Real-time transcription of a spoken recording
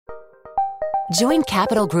Join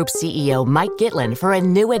Capital Group CEO Mike Gitlin for a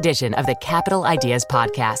new edition of the Capital Ideas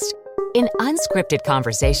Podcast. In unscripted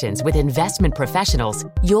conversations with investment professionals,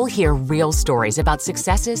 you'll hear real stories about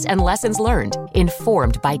successes and lessons learned,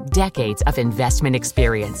 informed by decades of investment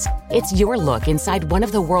experience. It's your look inside one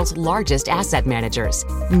of the world's largest asset managers.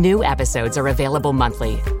 New episodes are available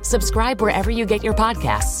monthly. Subscribe wherever you get your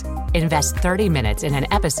podcasts. Invest 30 minutes in an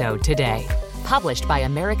episode today. Published by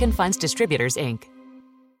American Funds Distributors, Inc.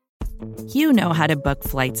 You know how to book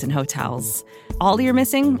flights and hotels. All you're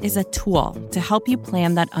missing is a tool to help you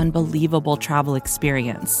plan that unbelievable travel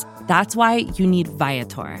experience. That's why you need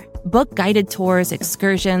Viator. Book guided tours,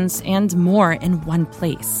 excursions, and more in one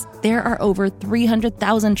place. There are over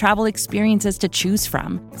 300,000 travel experiences to choose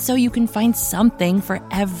from, so you can find something for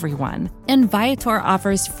everyone. And Viator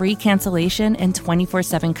offers free cancellation and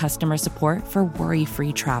 24/7 customer support for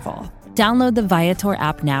worry-free travel. Download the Viator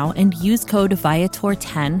app now and use code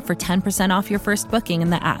Viator10 for 10% off your first booking in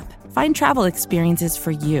the app. Find travel experiences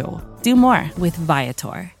for you. Do more with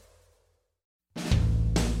Viator.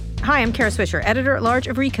 Hi, I'm Kara Swisher, editor-at-large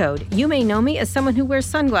of Recode. You may know me as someone who wears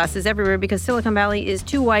sunglasses everywhere because Silicon Valley is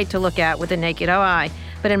too white to look at with a naked eye.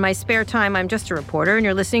 But in my spare time, I'm just a reporter, and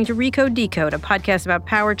you're listening to Recode, Decode, a podcast about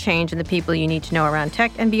power, change, and the people you need to know around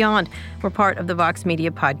tech and beyond. We're part of the Vox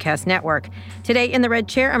Media Podcast Network. Today in the red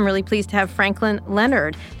chair, I'm really pleased to have Franklin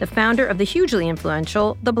Leonard, the founder of the hugely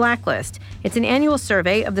influential The Blacklist. It's an annual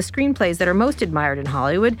survey of the screenplays that are most admired in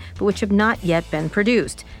Hollywood, but which have not yet been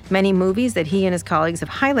produced. Many movies that he and his colleagues have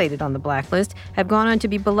highlighted on The Blacklist have gone on to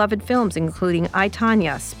be beloved films, including I,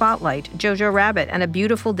 Tonya, Spotlight, Jojo Rabbit, and A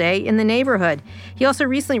Beautiful Day in the Neighborhood. He also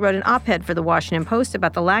recently wrote an op-ed for the Washington Post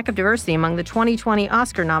about the lack of diversity among the 2020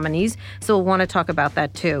 Oscar nominees, so we'll want to talk about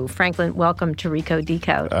that too. Franklin, welcome to Recode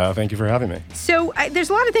Decode. Thank you for having me. So there's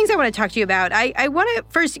a lot of things I want to talk to you about. I want to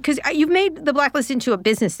first, because you've made The Blacklist into a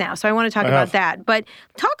business now, so I want to talk about that. But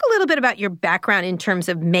talk a little bit about your background in terms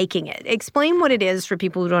of making it. Explain what it is for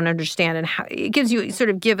people who don't understand, and how it gives you, sort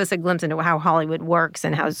of give us a glimpse into how Hollywood works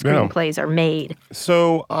and how screenplays are made.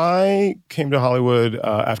 So I came to Hollywood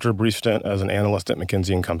after a brief stint as an analyst at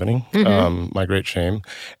McKinsey & Company, my great shame.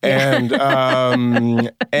 And, is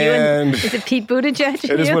it Pete Buttigieg?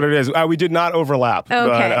 It is what it is. We did not overlap,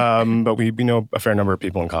 okay. but we know a fair number of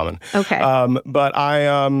people in common. Okay. But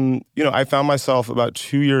I found myself about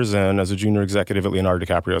 2 years in as a junior executive at Leonardo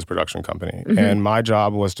DiCaprio's production company. And my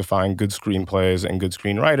job was to find good screenplays and good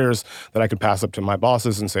screenwriters that I could pass up to my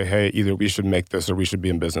bosses and say, hey, either we should make this or we should be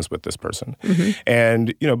in business with this person.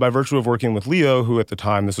 And, by virtue of working with Leo, who at the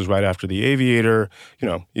time, this was right after The Aviator,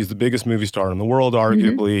 he's the biggest movie star in the world,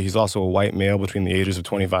 arguably. He's also a white male between the ages of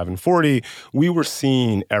 25 and 40. We were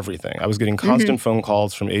seeing everything. I was getting constant phone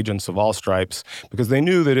calls from agents of all stripes because they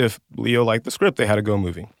knew that if Leo liked the script, they had a go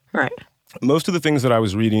movie. Right. Most of the things that I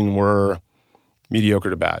was reading were mediocre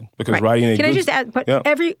to bad because writing a Can I just add? But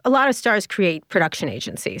a lot of stars create production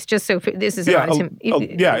agencies. Just so this is it's not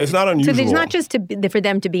unusual. So it's not just for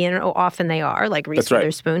them to be in. Often they are like Reese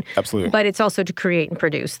Witherspoon. Absolutely. But it's also to create and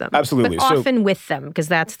produce them. Absolutely. But often with them because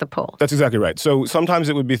that's the pull. That's exactly right. So sometimes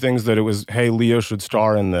it would be things that it was, hey, Leo should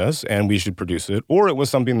star in this and we should produce it, or it was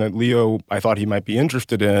something that Leo I thought he might be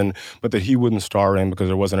interested in, but that he wouldn't star in because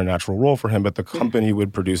there wasn't a natural role for him, but the company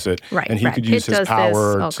would produce it, and he could use his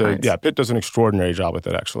power to. Yeah, Pitt does an extraordinary job with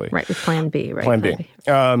it, actually. Right, with Plan B, right? Plan B.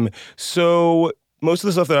 So most of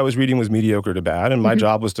the stuff that I was reading was mediocre to bad, and my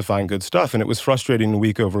job was to find good stuff. And it was frustrating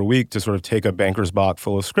week over week to sort of take a banker's box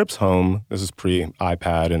full of scripts home. This is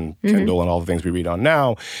pre-iPad and Kindle and all the things we read on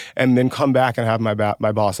now, and then come back and have my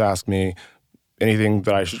boss ask me anything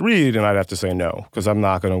that I should read, and I'd have to say no, because I'm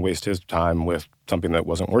not going to waste his time with something that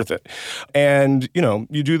wasn't worth it. And,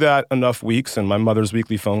 you do that enough weeks, and my mother's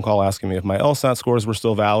weekly phone call asking me if my LSAT scores were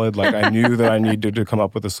still valid, like I knew that I needed to come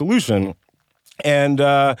up with a solution. And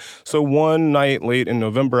so one night late in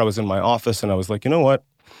November, I was in my office, and I was like, you know what?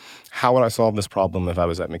 How would I solve this problem if I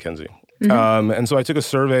was at McKinsey? And so I took a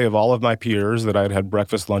survey of all of my peers that I had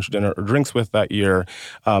breakfast, lunch, dinner, or drinks with that year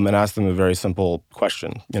and asked them a very simple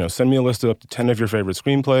question. Send me a list of up to 10 of your favorite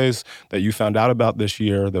screenplays that you found out about this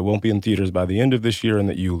year that won't be in theaters by the end of this year and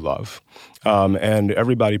that you love. And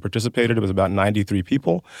everybody participated. It was about 93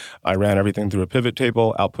 people. I ran everything through a pivot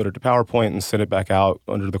table, output it to PowerPoint, and sent it back out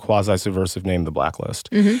under the quasi-subversive name The Blacklist.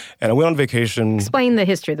 And I went on vacation. Explain the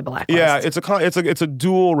history of The Blacklist. Yeah, it's a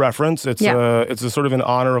dual reference. It's a sort of in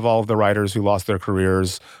honor of all of the writers who lost their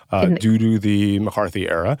careers due to the McCarthy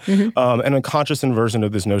era, and a conscious inversion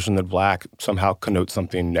of this notion that black somehow connotes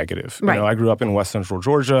something negative. Right. I grew up in West Central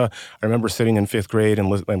Georgia. I remember sitting in 5th grade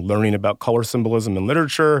and learning about color symbolism in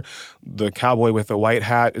literature. The the cowboy with the white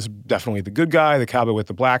hat is definitely the good guy. The cowboy with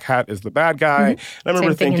the black hat is the bad guy. And I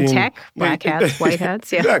remember Same thing in tech, black hats, white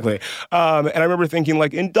hats. Yeah. Exactly. And I remember thinking,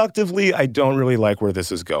 like, inductively, I don't really like where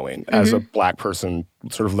this is going as a black person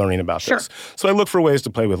sort of learning about this. So I look for ways to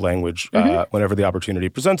play with language whenever the opportunity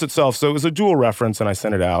presents itself. So it was a dual reference, and I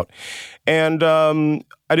sent it out. And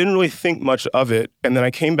I didn't really think much of it. And then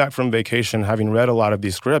I came back from vacation having read a lot of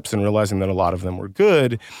these scripts and realizing that a lot of them were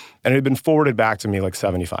good. And it had been forwarded back to me like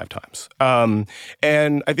 75 times.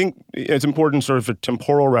 And I think it's important sort of for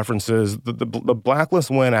temporal references. The blacklist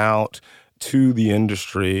went out to the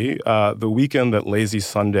industry the weekend that Lazy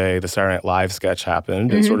Sunday, the Saturday Night Live sketch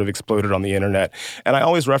happened. It sort of exploded on the internet. And I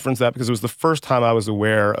always reference that because it was the first time I was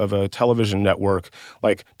aware of a television network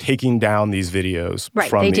like taking down these videos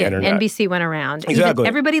from the internet. NBC went around. Exactly.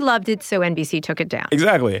 Everybody loved it, so NBC took it down.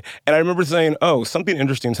 Exactly. And I remember saying, oh, something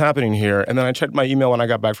interesting is happening here. And then I checked my email when I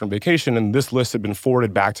got back from vacation, and this list had been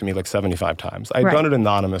forwarded back to me like 75 times. I'd done it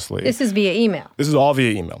anonymously. This is via email. This is all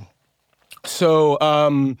via email. So,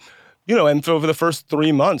 and so for the first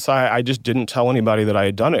 3 months, I just didn't tell anybody that I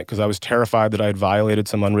had done it because I was terrified that I had violated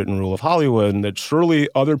some unwritten rule of Hollywood and that surely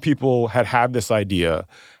other people had this idea,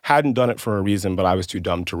 hadn't done it for a reason, but I was too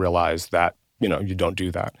dumb to realize that, you don't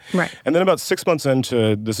do that. Right. And then about 6 months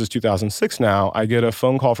into, this is 2006 now, I get a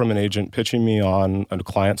phone call from an agent pitching me on a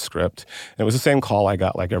client script. And it was the same call I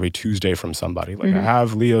got like every Tuesday from somebody. Like, I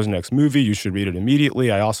have Leo's next movie. You should read it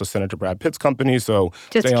immediately. I also sent it to Brad Pitt's company, so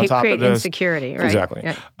just stay on top of this. Just create insecurity, right? Exactly.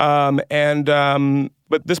 Yeah.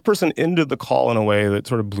 But this person ended the call in a way that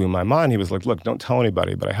sort of blew my mind. He was like, look, don't tell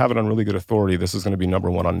anybody, but I have it on really good authority. This is going to be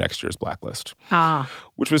 #1 on next year's blacklist.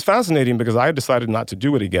 Which was fascinating because I had decided not to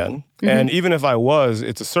do it again. And even if I was,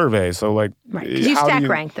 it's a survey. So like, you stack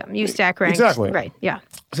rank them. You stack rank. Exactly. Right, yeah.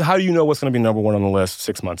 So how do you know what's going to be #1 on the list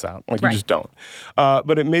 6 months out? Like, you just don't.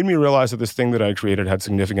 But it made me realize that this thing that I created had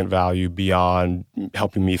significant value beyond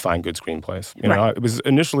helping me find good screenplays. It was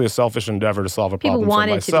initially a selfish endeavor to solve a problem for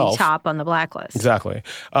myself. People wanted to be top on the blacklist. Exactly.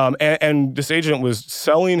 And this agent was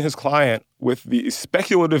selling his client with the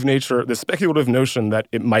speculative notion that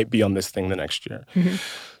it might be on this thing the next year.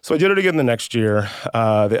 So I did it again the next year.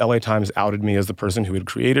 The LA Times outed me as the person who had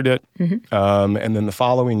created it. And then the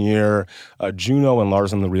following year, Juno and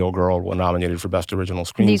Lars and the Real Girl were nominated for Best Original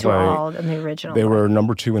Screenplay. These were all in the original. They were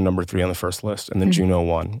 #2 and #3 on the first list, and then Juno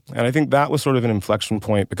won. And I think that was sort of an inflection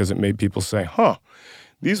point because it made people say,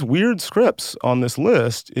 these weird scripts on this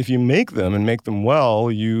list, if you make them and make them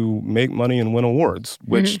well, you make money and win awards,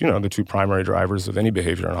 which, the two primary drivers of any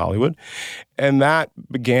behavior in Hollywood. And that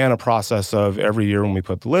began a process of every year when we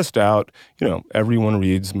put the list out, everyone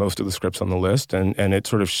reads most of the scripts on the list and it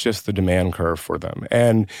sort of shifts the demand curve for them.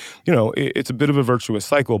 And, it's a bit of a virtuous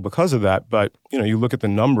cycle because of that. But, you look at the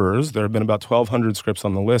numbers, there have been about 1,200 scripts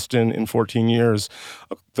on the list in 14 years.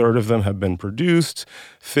 A third of them have been produced,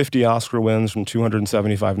 50 Oscar wins from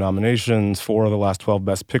 275 nominations, 4 of the last 12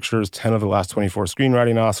 Best Pictures, 10 of the last 24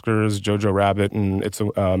 Screenwriting Oscars, Jojo Rabbit, and It's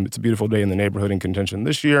a Beautiful Day in the Neighborhood in contention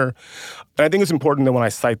this year. And I think it's important that when I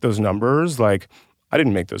cite those numbers, like, I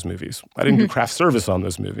didn't make those movies. I didn't do craft service on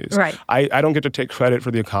those movies. Right. I don't get to take credit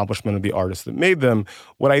for the accomplishment of the artists that made them.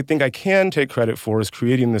 What I think I can take credit for is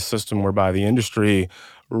creating this system whereby the industry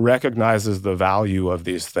recognizes the value of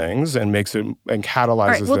these things and makes it and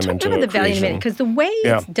catalyzes them into talk about the value in a minute, because the way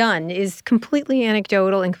it's done is completely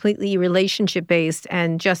anecdotal and completely relationship based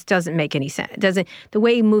and just doesn't make any sense. The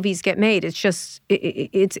way movies get made, it's just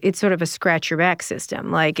it's sort of a scratch your back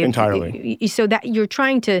system. Like entirely. So that you're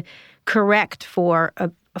trying to correct for a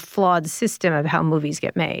flawed system of how movies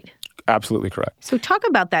get made. Absolutely correct. So talk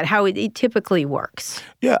about that, how it typically works.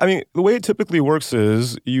 Yeah, I mean, the way it typically works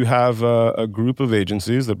is you have a group of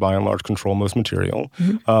agencies that by and large control most material.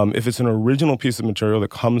 If it's an original piece of material that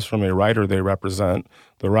comes from a writer they represent,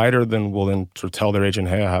 the writer will sort of tell their agent,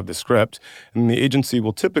 hey, I have this script. And the agency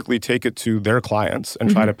will typically take it to their clients and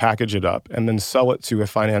try to package it up and then sell it to a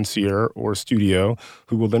financier or studio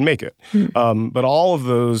who will then make it. But all of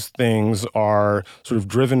those things are sort of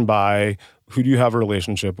driven by who do you have a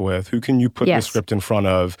relationship with? Who can you put the script in front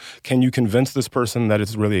of? Can you convince this person that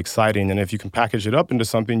it's really exciting? And if you can package it up into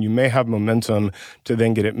something, you may have momentum to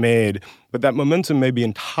then get it made. But that momentum may be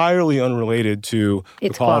entirely unrelated to the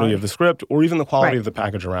quality of the script or even the quality of the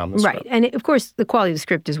package around the script. Right. And of course, the quality of the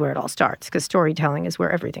script is where it all starts because storytelling is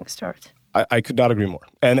where everything starts. I could not agree more.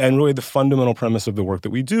 And really the fundamental premise of the work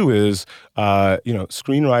that we do is,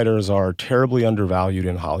 screenwriters are terribly undervalued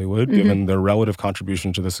in Hollywood given their relative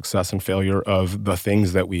contribution to the success and failure of the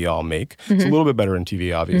things that we all make. It's a little bit better in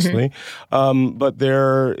TV, obviously. But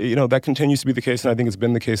that continues to be the case, and I think it's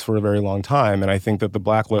been the case for a very long time. And I think that the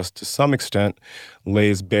blacklist, to some extent,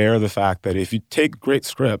 lays bare the fact that if you take great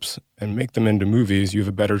scripts and make them into movies, you have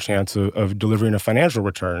a better chance of delivering a financial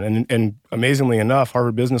return. And amazingly enough,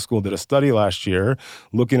 Harvard Business School did a study last year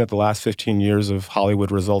looking at the last 15 years of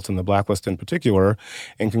Hollywood results in the blacklist in particular,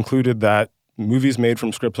 and concluded that movies made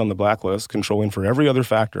from scripts on the blacklist, controlling for every other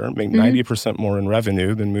factor, make 90% more in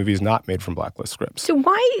revenue than movies not made from blacklist scripts. So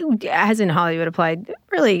why hasn't Hollywood applied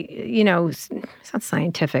really, it's not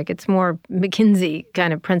scientific, it's more McKinsey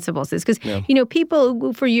kind of principles? Because,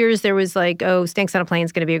 people, for years there was like, Stinks on a Plane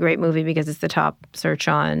is going to be a great movie because it's the top search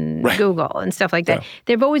on Google and stuff like that. Yeah.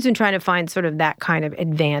 They've always been trying to find sort of that kind of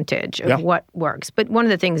advantage of what works. But one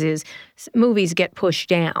of the things is movies get pushed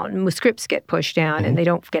down, scripts get pushed down, and they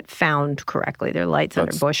don't get found correctly. They're lights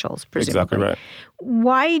under bushels, presumably. Exactly right.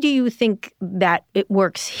 Why do you think that it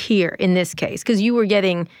works here in this case? Because you were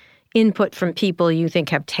getting input from people you think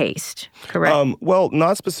have taste, correct? Well,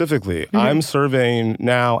 not specifically. I'm surveying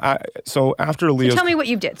now. So after Leo... So tell me what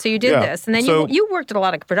you did. So you did this, and then you worked at a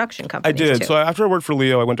lot of production companies, I did. too. So after I worked for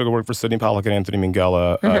Leo, I went to go work for Sidney Pollack and Anthony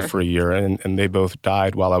Minghella for a year, and they both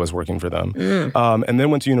died while I was working for them. And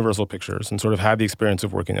then went to Universal Pictures and sort of had the experience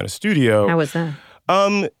of working at a studio. How was that?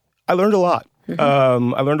 I learned a lot.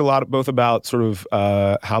 I learned a lot both about sort of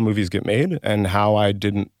how movies get made and how I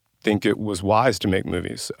didn't think it was wise to make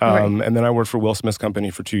movies. And then I worked for Will Smith's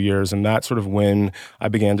company for 2 years, and that's sort of when I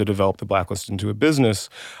began to develop the blacklist into a business.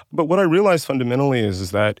 But what I realized fundamentally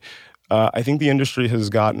is that I think the industry has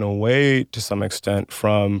gotten away to some extent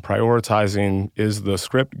from prioritizing is the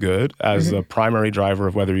script good as the primary driver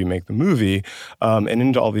of whether you make the movie, and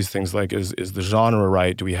into all these things like is the genre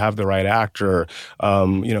right? Do we have the right actor?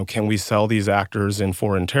 Can we sell these actors in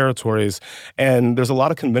foreign territories? And there's a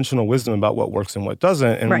lot of conventional wisdom about what works and what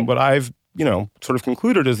doesn't. And what I've sort of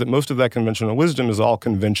concluded is that most of that conventional wisdom is all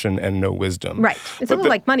convention and no wisdom. Right. It's a little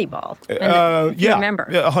like Moneyball. If you remember.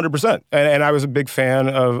 Yeah, 100%. And I was a big fan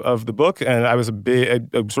of the book, and I was a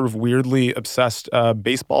sort of weirdly obsessed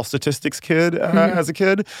baseball statistics kid as a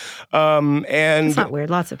kid. And it's not weird.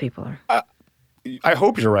 Lots of people are. I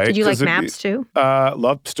hope you're right. Did you like maps too?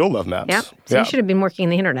 Still love maps. Yeah. So you should have been working in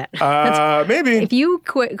the internet. Maybe. If you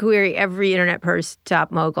query every internet person, top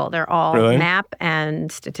mogul, they're all map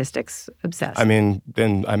and statistics obsessed. I mean,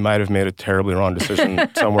 then I might have made a terribly wrong decision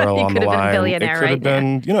somewhere along the line. You could have been a billionaire, it could have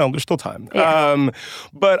been, there's still time. Yeah.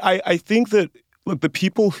 But I think that, look, the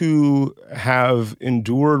people who have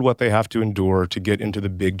endured what they have to endure to get into the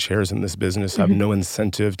big chairs in this business have no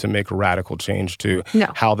incentive to make radical change to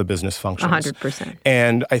how the business functions. 100%.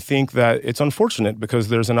 And I think that it's unfortunate because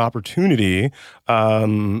there's an opportunity.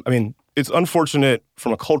 It's unfortunate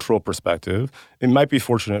from a cultural perspective. It might be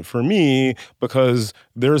fortunate for me because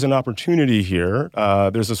there's an opportunity here.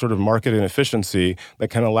 There's a sort of market inefficiency that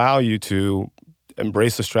can allow you to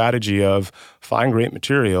embrace a strategy of find great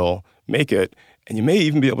material, make it, and you may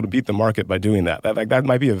even be able to beat the market by doing that. That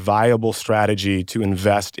might be a viable strategy to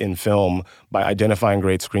invest in film by identifying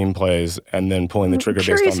great screenplays and then pulling the trigger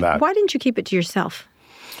based on that. Why didn't you keep it to yourself?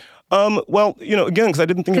 Again, because I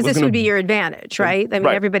didn't think it was because this would be your advantage, right? I mean,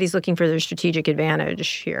 right. Everybody's looking for their strategic advantage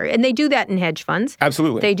here. And they do that in hedge funds.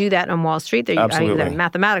 Absolutely. They do that on Wall Street. Absolutely. I have a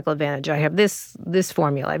mathematical advantage. I have this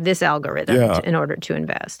formula. I have this algorithm in order to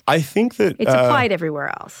invest. I think that... It's applied everywhere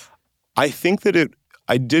else. I think that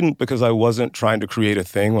I didn't because I wasn't trying to create a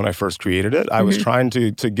thing when I first created it. I was trying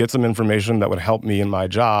to get some information that would help me in my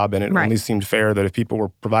job, and it only seemed fair that if people were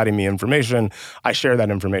providing me information, I share that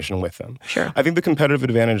information with them. Sure. I think the competitive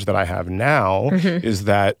advantage that I have now is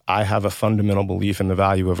that I have a fundamental belief in the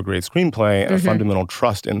value of a great screenplay and a fundamental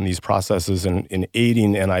trust in these processes and in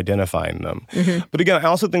aiding and identifying them. But again, I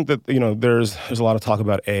also think that there's a lot of talk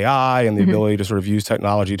about AI and the ability to sort of use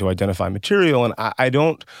technology to identify material, and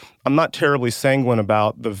I'm not terribly sanguine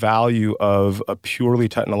about the value of a purely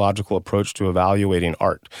technological approach to evaluating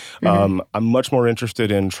art. I'm much more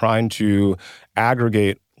interested in trying to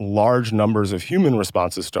aggregate large numbers of human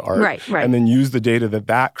responses to art and then use the data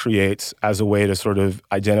that creates as a way to sort of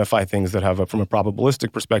identify things that have, from a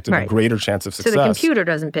probabilistic perspective, a greater chance of success. So the computer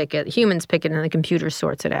doesn't pick it, humans pick it, and the computer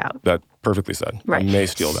sorts it out. That perfectly said. Right. I may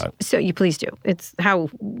steal that. So you please do. It's how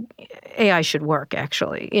AI should work,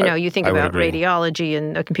 actually. You think about radiology,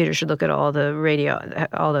 and a computer should look at all the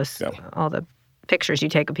all the pictures you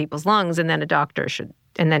take of people's lungs, and then a doctor should,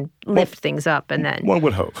 and then lift things up, and then one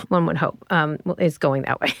would hope. It's going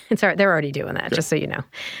that way. They're already doing that, just so you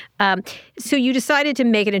know. So you decided to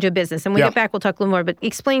make it into a business, and when we get back, we'll talk a little more. But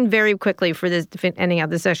explain very quickly for this ending out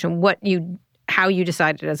this session how you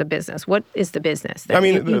decided as a business. What is the business?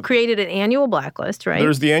 You created an annual blacklist, right?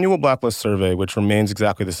 There's the annual blacklist survey, which remains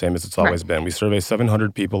exactly the same as it's always been. We survey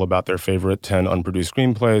 700 people about their favorite 10 unproduced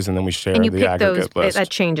screenplays, and then we share the aggregate list. That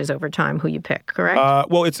changes over time, who you pick, correct?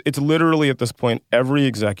 Well, it's literally at this point, every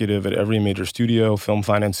executive at every major studio, film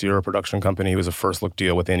financier, or production company who has a first look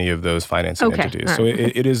deal with any of those financing entities. Right. So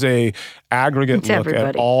it is a aggregate look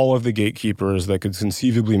at all of the gatekeepers that could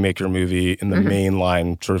conceivably make your movie in the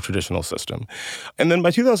mainline sort of traditional system. And then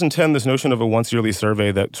by 2010, this notion of a once-yearly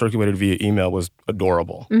survey that circulated via email was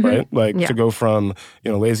adorable, right? To go from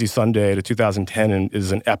Lazy Sunday to 2010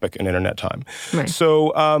 is an epic in internet time. Right.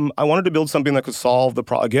 So I wanted to build something that could solve a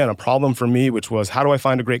problem for me, which was how do I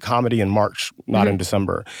find a great comedy in March, not in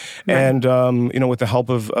December? Right. And with the help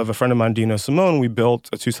of a friend of mine, Dino Simone, we built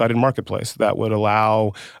a two-sided marketplace that would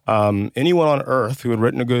allow anyone on earth who had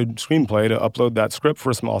written a good screenplay to upload that script for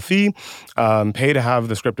a small fee, pay to have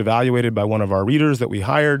the script evaluated by one of our readers that we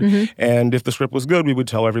hired. And if the script was good, we would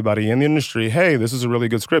tell everybody in the industry, hey, this is a really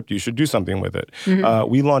good script. You should do something with it.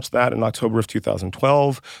 We launched that in October of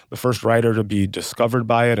 2012. The first writer to be discovered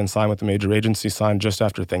by it and sign with a major agency signed just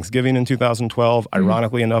after Thanksgiving in 2012.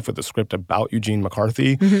 Ironically enough, with a script about Eugene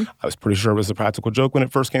McCarthy. I was pretty sure it was a practical joke when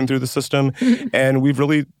it first came through the system. And we've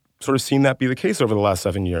really sort of seen that be the case over the last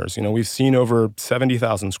 7 years. We've seen over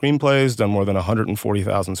 70,000 screenplays, done more than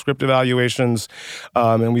 140,000 script evaluations,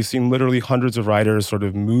 and we've seen literally hundreds of writers sort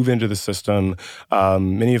of move into the system,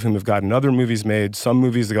 many of whom have gotten other movies made. Some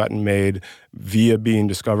movies have gotten made via being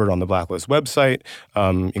discovered on the Blacklist website,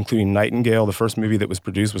 including Nightingale. The first movie that was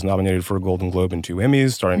produced was nominated for a Golden Globe and 2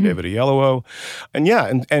 Emmys, starring David Oyelowo.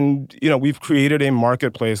 And we've created a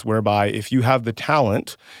marketplace whereby if you have the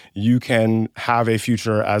talent, you can have a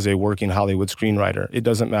future as a working Hollywood screenwriter. It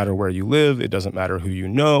doesn't matter where you live. It doesn't matter who you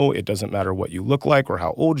know. It doesn't matter what you look like or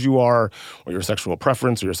how old you are or your sexual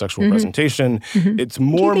preference or your sexual presentation. It's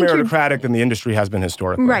more meritocratic than the industry has been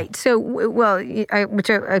historically. Right. So, which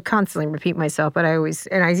I constantly repeat myself, but I use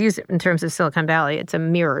it in terms of Silicon Valley. It's a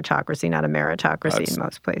meritocracy, not a meritocracy in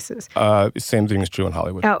most places. Same thing is true in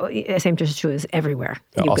Hollywood. Same thing is true as everywhere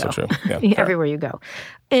you also go. True. Yeah, everywhere you go.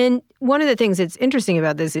 And one of the things that's interesting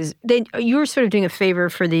about this is you're sort of doing a favor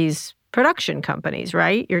for these production companies,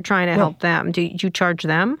 right? You're trying to help them. Do you charge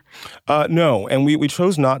them? No, and we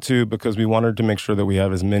chose not to because we wanted to make sure that we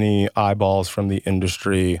have as many eyeballs from the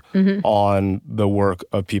industry on the work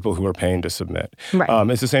of people who are paying to submit. Right.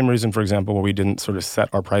 It's the same reason, for example, where we didn't sort of set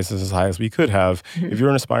our prices as high as we could have. If you're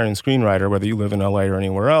an aspiring screenwriter, whether you live in LA or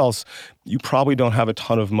anywhere else, you probably don't have a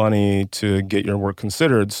ton of money to get your work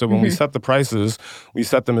considered. So when we set the prices, we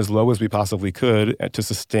set them as low as we possibly could to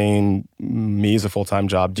sustain me as a full-time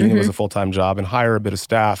job, Dina as a full-time job, and hire a bit of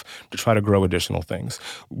staff to try to grow additional things.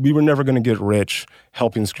 We were never going to get rich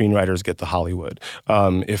helping screenwriters get to Hollywood.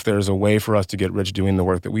 If there's a way for us to get rich doing the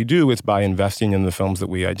work that we do, it's by investing in the films that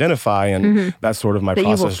we identify, and that's sort of my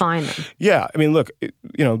process. That you will find them. Yeah. I mean, look,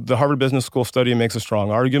 the Harvard Business School study makes a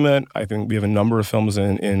strong argument. I think we have a number of films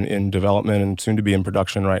in development and soon to be in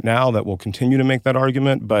production right now that will continue to make that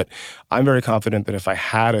argument. But I'm very confident that if I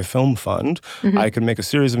had a film fund, I could make a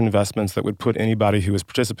series of investments that would put anybody who is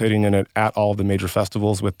participating in it at all of the major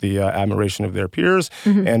festivals with the admiration of their peers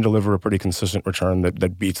and deliver a pretty consistent return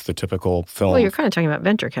that beats the typical film. Well, you're kind of talking about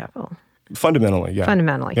venture capital. Fundamentally, yeah.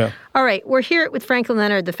 Fundamentally. Yeah. All right. We're here with Franklin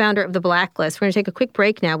Leonard, the founder of The Blacklist. We're going to take a quick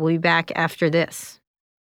break now. We'll be back after this.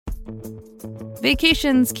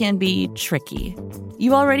 Vacations can be tricky.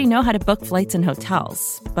 You already know how to book flights and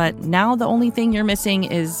hotels, but now the only thing you're missing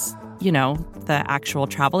is, the actual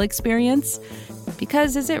travel experience.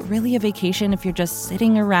 Because is it really a vacation if you're just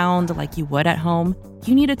sitting around like you would at home?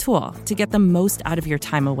 You need a tool to get the most out of your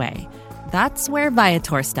time away. That's where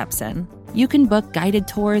Viator steps in. You can book guided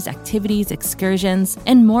tours, activities, excursions,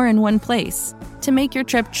 and more in one place to make your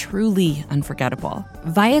trip truly unforgettable.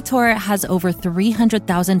 Viator has over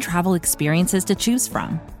 300,000 travel experiences to choose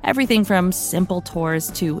from. Everything from simple tours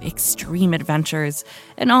to extreme adventures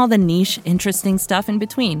and all the niche, interesting stuff in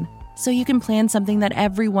between. So you can plan something that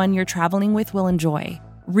everyone you're traveling with will enjoy.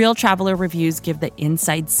 Real traveler reviews give the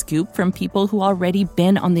inside scoop from people who already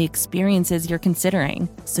been on the experiences you're considering,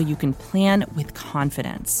 so you can plan with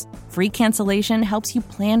confidence. Free cancellation helps you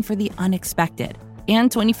plan for the unexpected. And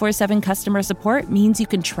 24/7 customer support means you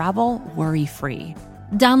can travel worry-free.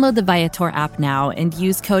 Download the Viator app now and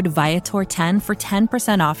use code Viator10 for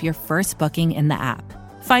 10% off your first booking in the app.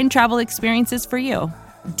 Find travel experiences for you.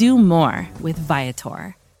 Do more with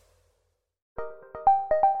Viator.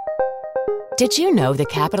 Did you know the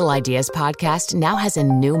Capital Ideas podcast now has a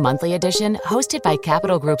new monthly edition hosted by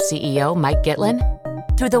Capital Group CEO Mike Gitlin?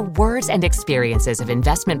 Through the words and experiences of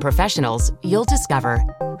investment professionals, you'll discover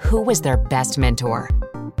Who was their best mentor?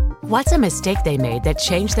 What's a mistake they made that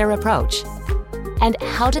changed their approach? And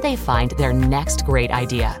how do they find their next great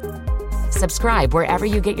idea? Subscribe wherever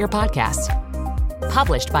you get your podcasts.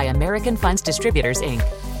 Published by American Funds Distributors, Inc.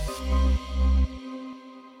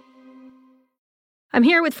 I'm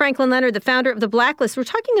here with Franklin Leonard, the founder of The Blacklist. We're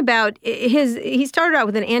talking about he started out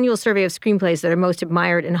with an annual survey of screenplays that are most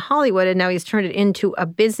admired in Hollywood, and now he's turned it into a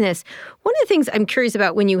business. One of the things I'm curious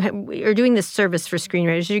about when you are doing this service for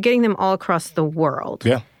screenwriters, you're getting them all across the world.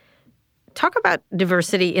 Yeah. Talk about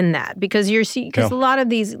diversity in that, because a lot of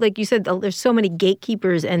these, like you said, there's so many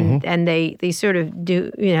gatekeepers, and they sort of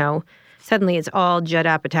do, suddenly it's all Judd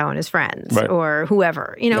Apatow and his friends, right, or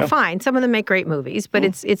whoever. Fine. Some of them make great movies, but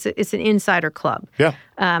it's an insider club. Yeah.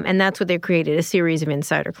 And that's what they've created, a series of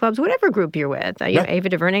insider clubs, whatever group you're with. Ava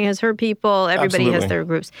DuVernay has her people. Everybody has their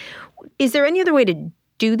groups. Is there any other way to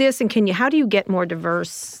do this? And how do you get more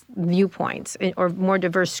diverse viewpoints or more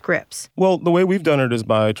diverse scripts? Well, the way we've done it is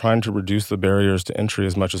by trying to reduce the barriers to entry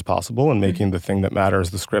as much as possible and making the thing that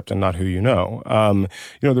matters the script and not who you know.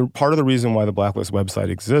 Part of the reason why the Blacklist website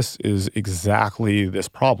exists is exactly this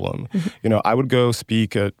problem. I would go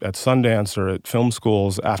speak at Sundance or at film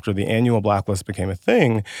schools after the annual Blacklist became a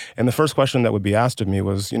thing, and the first question that would be asked of me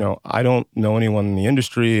was, I don't know anyone in the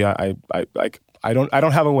industry. I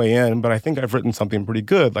don't have a way in, but I think I've written something pretty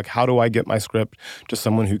good. Like, how do I get my script to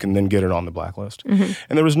someone who can then get it on the Blacklist? And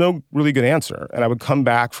there was no really good answer. And I would come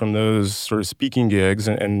back from those sort of speaking gigs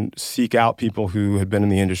and seek out people who had been in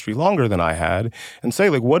the industry longer than I had and say,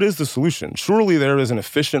 like, what is the solution? Surely there is an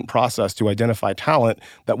efficient process to identify talent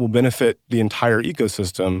that will benefit the entire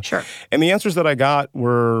ecosystem. Sure. And the answers that I got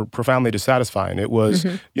were profoundly dissatisfying. It was,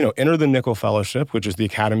 enter the Nickel Fellowship, which is the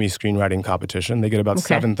Academy screenwriting competition. They get about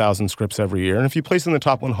 7,000 scripts every year. And if you place in the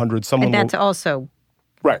top 100, someone and that's also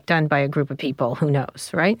done by a group of people who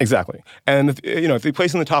knows, right? Exactly. And if they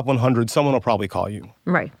place in the top 100, someone will probably call you.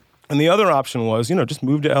 Right. And the other option was, just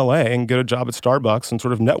move to LA and get a job at Starbucks and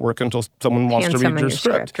sort of network until someone wants to read your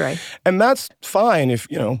script. Right. And that's fine if,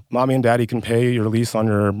 mommy and daddy can pay your lease on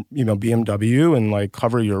your, BMW and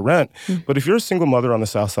cover your rent. But if you're a single mother on the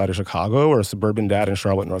south side of Chicago or a suburban dad in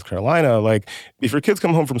Charlotte, North Carolina, if your kids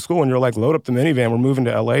come home from school and you're like, load up the minivan, we're moving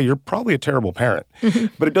to LA, you're probably a terrible parent.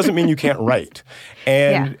 But it doesn't mean you can't write.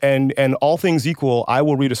 And all things equal, I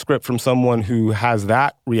will read a script from someone who has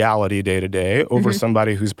that reality day to day over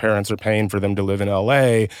somebody whose parents are paying for them to live in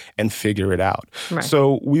LA and figure it out. Right.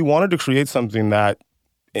 So we wanted to create something that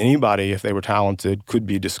anybody, if they were talented, could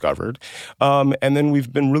be discovered. And then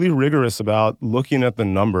we've been really rigorous about looking at the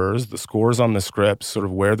numbers, the scores on the scripts, sort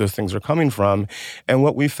of where those things are coming from. And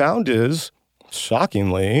what we found is,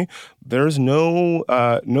 shockingly, there's no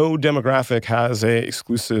demographic has a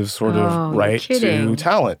exclusive sort of right to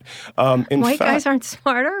talent. White guys aren't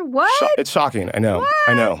smarter? What? It's shocking. I know. What?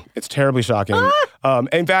 I know. It's terribly shocking.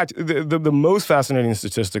 In fact, the most fascinating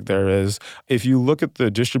statistic there is, if you look at the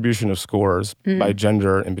distribution of scores by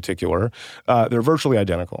gender in particular, they're virtually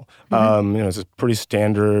identical. It's a pretty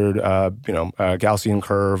standard, Gaussian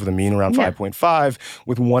curve, the mean around 5.5,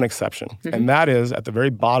 with one exception. And that is at the very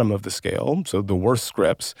bottom of the scale, so the worst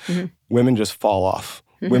scripts, women just fall off.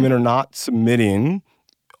 Women are not submitting,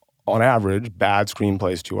 on average, bad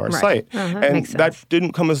screenplays to our site. And that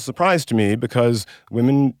didn't come as a surprise to me, because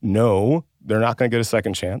women know they're not going to get a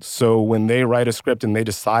second chance. So when they write a script and they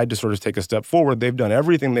decide to sort of take a step forward, they've done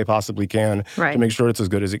everything they possibly can to make sure it's as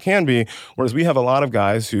good as it can be. Whereas we have a lot of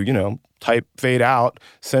guys who, type fade out,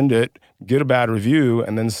 send it, get a bad review,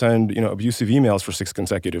 and then send, abusive emails for 6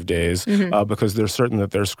 consecutive days because they're certain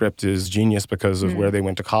that their script is genius because of where they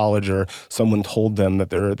went to college or someone told them that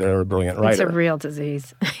they're a brilliant writer. It's a real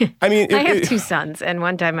disease. I mean, I have 2 sons, and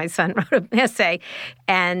one time my son wrote an essay,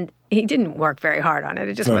 and he didn't work very hard on it.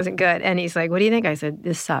 It just wasn't good. And he's like, what do you think? I said,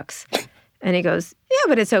 this sucks. And he goes, yeah,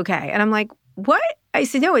 but it's okay. And I'm like, what? I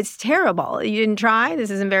said, no, it's terrible. You didn't try? This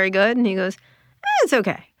isn't very good? And he goes, it's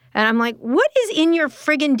okay. And I'm like, what is in your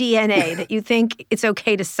friggin' DNA that you think it's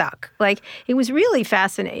okay to suck? It was really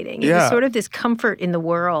fascinating. It was sort of this comfort in the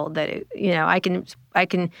world that,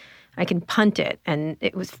 I can punt it, and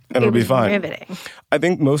it was riveting. I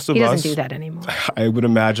think most of us... He doesn't do that anymore. I would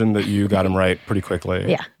imagine that you got him right pretty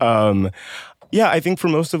quickly. I think for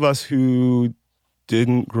most of us who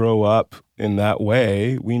didn't grow up in that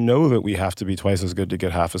way, we know that we have to be twice as good to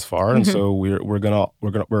get half as far, and so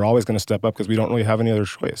we're always gonna step up because we don't really have any other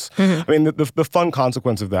choice. I mean, the fun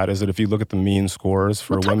consequence of that is that if you look at the mean scores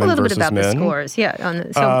for women versus men, talk a little bit about the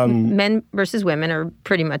scores. So men versus women are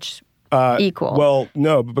pretty much equal. Well,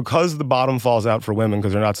 no, but because the bottom falls out for women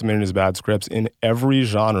because they're not submitting as bad scripts, in every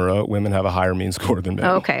genre, women have a higher mean score than men.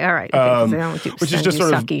 Okay, all right. Okay, they don't which is just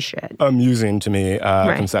sort of shit. amusing to me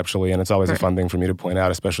conceptually, and it's always a fun thing for me to point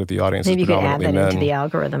out, especially if the audience Maybe is you could add predominantly that men. into the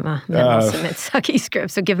algorithm. Men will submit sucky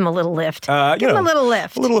scripts, so give them a little lift. Give them a little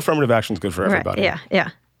lift. A little affirmative action is good for everybody. Right. Yeah.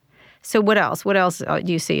 So what else? What else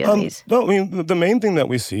do you see in these? No, I mean, the main thing that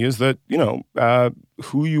we see is that,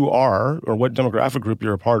 who you are or what demographic group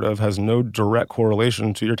you're a part of has no direct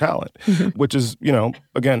correlation to your talent, which is,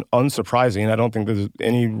 again, unsurprising. I don't think there's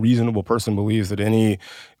any reasonable person believes that any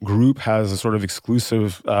group has a sort of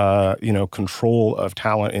exclusive, control of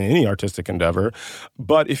talent in any artistic endeavor.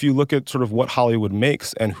 But if you look at sort of what Hollywood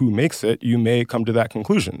makes and who makes it, you may come to that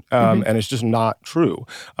conclusion. And it's just not true.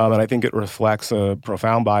 And I think it reflects a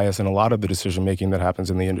profound bias in a lot of the decision-making that happens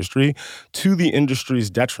in the industry to the industry's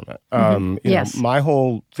detriment. Yes. My whole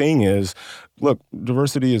thing is, look,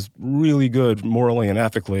 diversity is really good morally and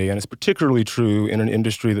ethically, and it's particularly true in an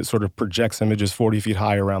industry that sort of projects images 40 feet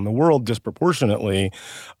high around the world disproportionately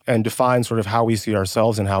and defines sort of how we see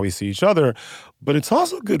ourselves and how we see each other. But it's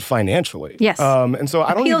also good financially. Yes. And so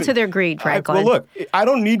I don't appeal to their greed, frankly. Well, look, I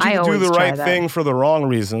don't need you to do the right thing for the wrong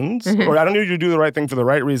reasons, or I don't need you to do the right thing for the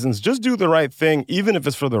right reasons. Just do the right thing, even if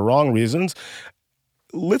it's for the wrong reasons.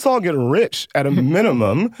 Let's all get rich at a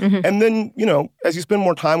minimum. And then, as you spend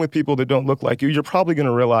more time with people that don't look like you, you're probably going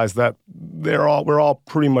to realize that we're all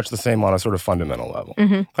pretty much the same on a sort of fundamental level.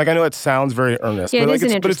 Like, I know it sounds very earnest, but it is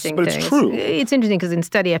is an interesting thing. It's true. It's interesting because in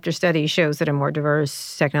study after study shows that a more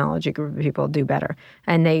diverse technology group of people do better.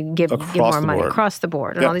 And they give more money across the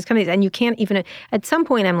board and all these companies. And you can't even, at some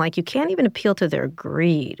point, I'm like, you can't even appeal to their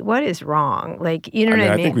greed. What is wrong? Like, you know what I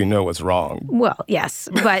mean? I think we know what's wrong. Well, yes,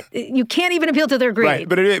 but you can't even appeal to their greed.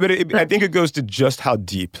 Right, I think it goes to just how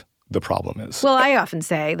deep the problem is. Well, I often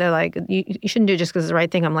say, they're like, you shouldn't do it just because it's the right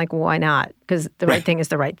thing. I'm like, well, why not? Because the right thing is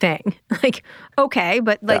the right thing. Like, okay,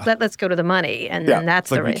 but let's go to the money, and then that's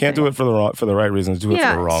the right thing. You can't do it for the right reasons. Do it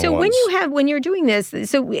for the wrong so ones. when you're doing this,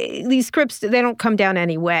 so these scripts, they don't come down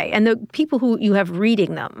anyway, and the people who you have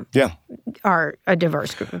reading them are a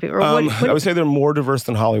diverse group of people. I would say they're more diverse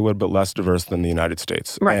than Hollywood, but less diverse than the United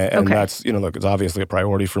States. Right. And that's, look, it's obviously a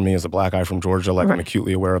priority for me as a black guy from Georgia. Like, I'm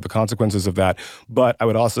acutely aware of the consequences of that. But I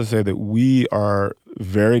would also say that we are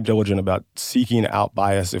very diligent about seeking out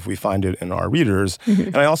bias if we find it in our readers.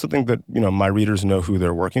 And I also think that, my readers know who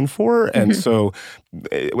they're working for. And so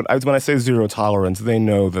when I say zero tolerance, they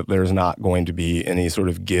know that there's not going to be any sort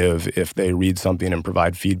of give if they read something and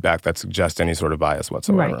provide feedback that suggests any sort of bias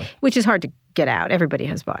whatsoever. Right, which is hard to get out. Everybody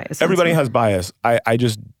has bias. Everybody has bias. I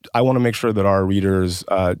want to make sure that our readers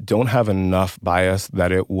don't have enough bias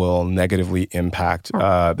that it will negatively impact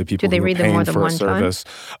the people who are paying for a service.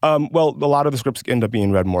 Well, a lot of the scripts end up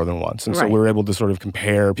being read more than once. And so we're able to sort of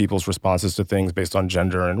compare people's responses to things based on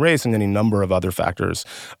gender and race and any number of other factors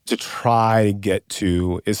to try to get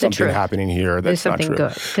to, is something happening here that's not true?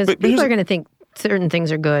 There's something good. Because people are going to think certain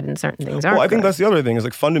things are good and certain things aren't. Well, I think that's the other thing is,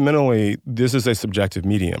 like, fundamentally, this is a subjective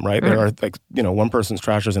medium, right? There are, like, one person's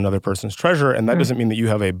trash is another person's treasure, and that doesn't mean that you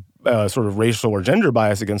have a sort of racial or gender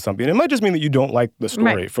bias against something. It might just mean that you don't like the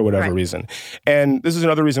story for whatever reason. And this is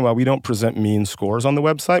another reason why we don't present mean scores on the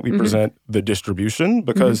website. We present the distribution,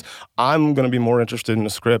 because I'm going to be more interested in a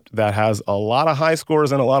script that has a lot of high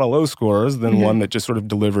scores and a lot of low scores than one that just sort of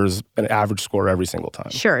delivers an average score every single time.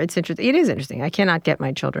 Sure, it's interesting. It is interesting. I cannot get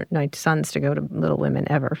my sons to go to Little Women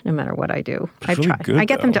ever, no matter what I do. I try. I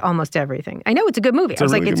get them to almost everything. I know it's a good movie. I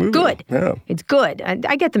was like, it's good. Yeah. It's good.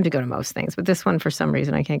 I get them to go to most things, but this one, for some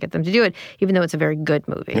reason, I can't get them to do it, even though it's a very good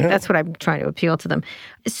movie. Yeah. That's what I'm trying to appeal to them.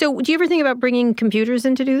 So do you ever think about bringing computers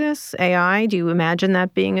in to do this? AI? Do you imagine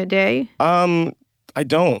that being a day? I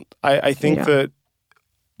don't. I think that,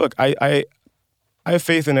 look, I have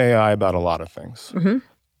faith in AI about a lot of things.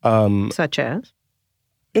 Such as?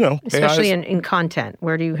 AI Especially in content.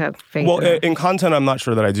 Where do you have faith? Well, in content, I'm not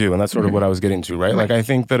sure that I do, and that's sort of what I was getting to, right? Like, I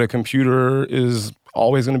think that a computer is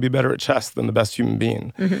always going to be better at chess than the best human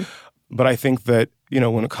being. But I think that,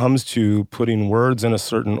 when it comes to putting words in a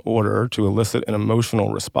certain order to elicit an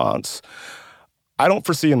emotional response, I don't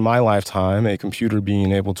foresee in my lifetime a computer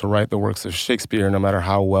being able to write the works of Shakespeare, no matter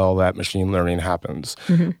how well that machine learning happens.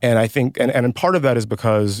 And I think, and part of that is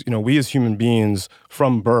because, we as human beings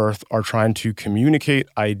from birth are trying to communicate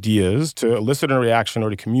ideas, to elicit a reaction or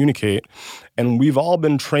to communicate. And we've all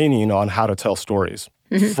been training on how to tell stories.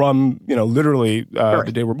 from, literally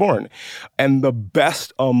the day we're born. And the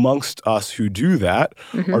best amongst us who do that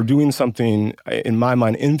are doing something, in my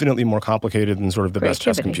mind, infinitely more complicated than sort of the best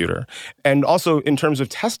test computer. And also, in terms of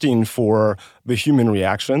testing for the human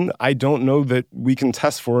reaction, I don't know that we can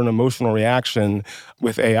test for an emotional reaction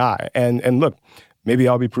with AI. And look, maybe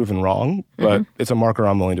I'll be proven wrong, but it's a marker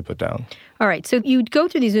I'm willing to put down. All right. So you go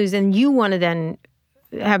through these movies and you want to then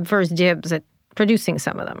have first dibs at producing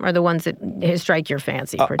some of them, or the ones that strike your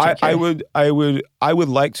fancy particularly? I would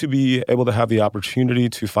like to be able to have the opportunity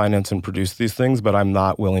to finance and produce these things, but I'm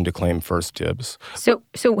not willing to claim first dibs. So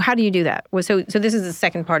how do you do that? So this is the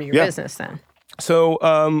second part of your business then. So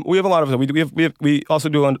we have a lot of we also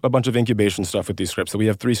do a bunch of incubation stuff with these scripts. So we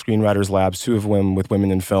have 3 screenwriters labs, 2 of them with women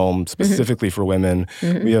in film, specifically for women.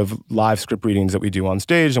 We have live script readings that we do on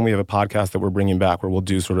stage, and we have a podcast that we're bringing back where we'll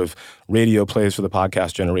do sort of radio plays for the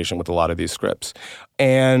podcast generation with a lot of these scripts.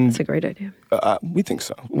 And that's a great idea. We think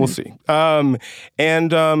so. We'll see.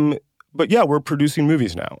 But yeah, we're producing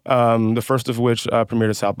movies now. The first of which premiered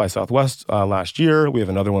at South by Southwest last year. We have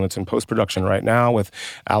another one that's in post-production right now with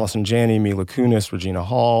Allison Janney, Mila Kunis, Regina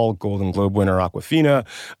Hall, Golden Globe winner Awkwafina,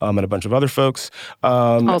 and a bunch of other folks.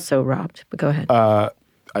 Also robbed, but go ahead.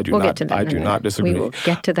 I do not disagree. We will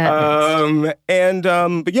get to that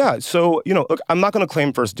next. But yeah, so, look, I'm not going to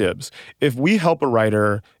claim first dibs. If we help a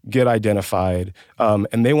writer get identified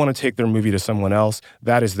and they want to take their movie to someone else,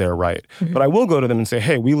 that is their right. But I will go to them and say,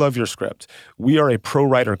 hey, we love your script. We are a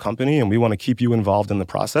pro-writer company and we want to keep you involved in the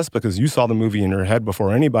process because you saw the movie in your head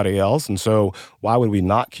before anybody else. And so why would we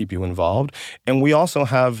not keep you involved? And we also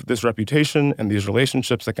have this reputation and these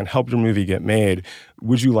relationships that can help your movie get made.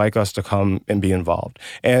 Would you like us to come and be involved?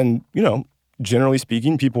 And, generally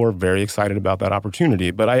speaking, people are very excited about that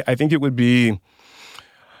opportunity. But I think it would be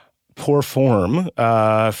poor form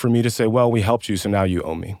for me to say, well, we helped you, so now you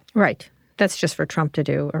owe me. Right. That's just for Trump to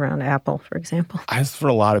do around Apple, for example. It's for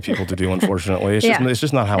a lot of people to do, unfortunately. It's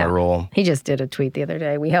just not how I roll. He just did a tweet the other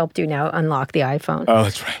day. We helped you now unlock the iPhone. Oh,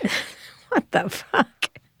 that's right. What the fuck?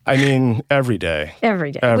 I mean, every day.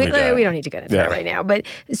 Every day. We don't need to get into that right now. But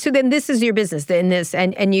so then this is your business.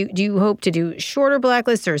 And do you hope to do shorter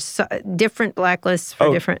blacklists or different blacklists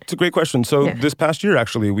for different? It's a great question. So this past year,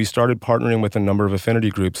 actually, we started partnering with a number of affinity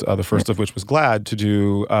groups, the first of which was GLAAD, to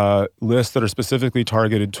do lists that are specifically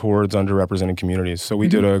targeted towards underrepresented communities. So we've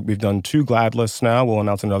done 2 GLAAD lists now. We'll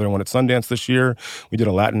announce another one at Sundance this year. We did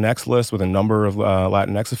a Latinx list with a number of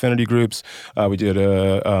Latinx affinity groups. We did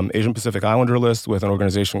a Asian Pacific Islander list with an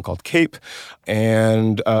organization called CAPE,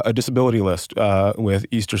 and a disability list with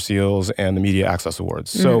Easter Seals and the Media Access Awards.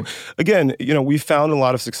 So again, we found a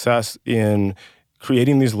lot of success in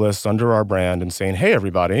creating these lists under our brand and saying, hey,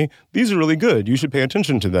 everybody, these are really good. You should pay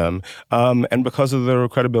attention to them. And because of the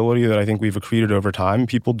credibility that I think we've accreted over time,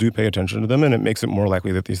 people do pay attention to them, and it makes it more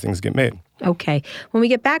likely that these things get made. Okay. When we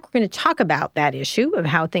get back, we're going to talk about that issue of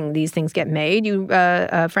how these things get made.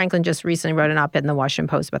 Franklin just recently wrote an op-ed in the Washington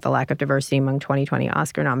Post about the lack of diversity among 2020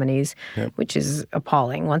 Oscar nominees, which is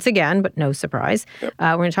appalling once again, but no surprise.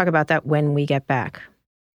 We're going to talk about that when we get back.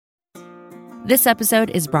 This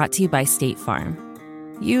episode is brought to you by State Farm.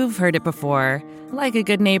 You've heard it before. Like a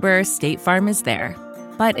good neighbor, State Farm is there.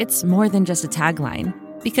 But it's more than just a tagline,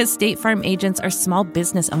 because State Farm agents are small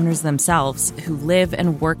business owners themselves who live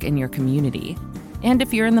and work in your community. And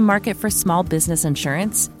if you're in the market for small business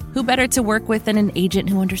insurance, who better to work with than an agent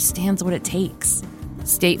who understands what it takes?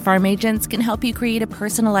 State Farm agents can help you create a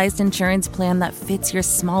personalized insurance plan that fits your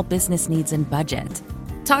small business needs and budget.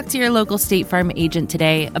 Talk to your local State Farm agent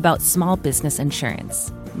today about small business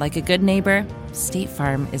insurance. Like a good neighbor, State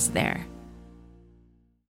Farm is there.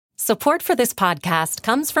 Support for this podcast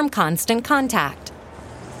comes from Constant Contact.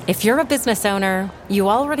 If you're a business owner, you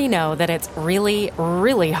already know that it's really,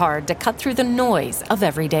 really hard to cut through the noise of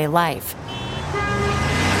everyday life.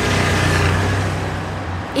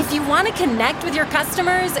 If you want to connect with your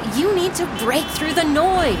customers, you need to break through the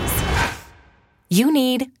noise. You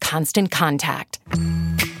need Constant Contact.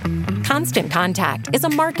 Constant Contact is a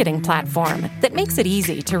marketing platform that makes it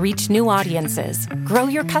easy to reach new audiences, grow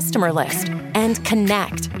your customer list, and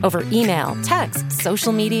connect over email, text,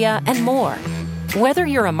 social media, and more. Whether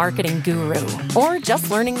you're a marketing guru or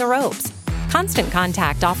just learning the ropes, Constant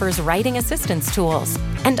Contact offers writing assistance tools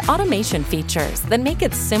and automation features that make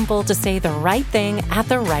it simple to say the right thing at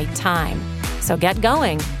the right time. So get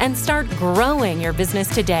going and start growing your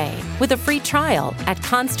business today with a free trial at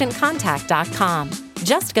ConstantContact.com.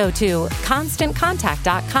 Just go to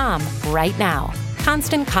ConstantContact.com right now.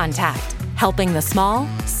 Constant Contact, helping the small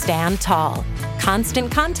stand tall.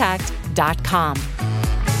 ConstantContact.com.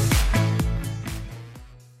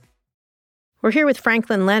 We're here with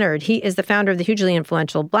Franklin Leonard. He is the founder of the hugely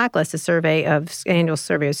influential Blacklist, annual survey of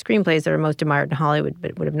screenplays that are most admired in Hollywood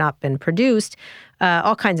but would have not been produced.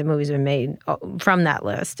 All kinds of movies have been made from that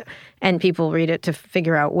list, and people read it to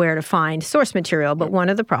figure out where to find source material. But one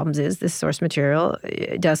of the problems is this source material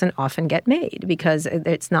doesn't often get made because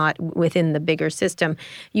it's not within the bigger system.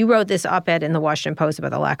 You wrote this op-ed in the Washington Post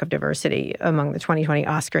about the lack of diversity among the 2020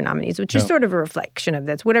 Oscar nominees, which is sort of a reflection of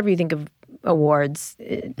this. Whatever you think of awards,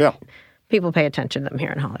 people pay attention to them here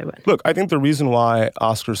in Hollywood. Look, I think the reason why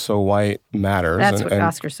Oscars So White matters. That's what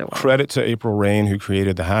Oscars So White. Credit to April Rain, who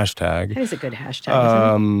created the hashtag. That is a good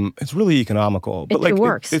hashtag, isn't it? It's really economical. But it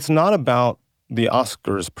works. It's not about the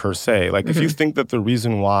Oscars per se. If you think that the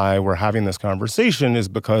reason why we're having this conversation is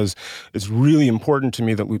because it's really important to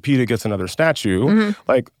me that Lupita gets another statue,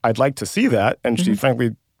 I'd like to see that. And she,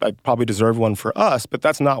 frankly, I'd probably deserve one for us, but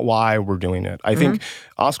that's not why we're doing it. I think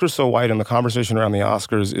Oscars So White and the conversation around the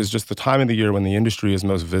Oscars is just the time of the year when the industry is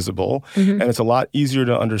most visible, and it's a lot easier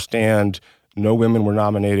to understand. No women were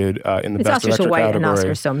nominated in the Best Director category. It's Oscars So White and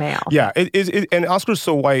Oscars So Male. Yeah, and Oscars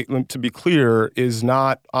So White, to be clear, is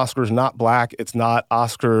not Oscars Not Black. It's not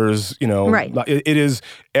Oscars, Right. It is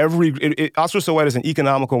Oscars So White is an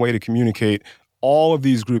economical way to communicate all of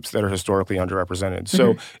these groups that are historically underrepresented.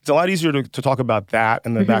 So it's a lot easier to talk about that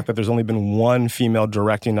and the fact that there's only been one female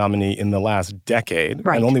directing nominee in the last decade,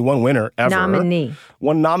 and only one winner ever.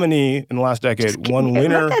 One nominee in the last decade, one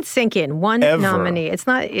winner. Let that sink in. One ever. Nominee. It's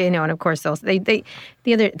not, and of course, the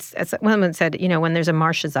other, one woman said, when there's a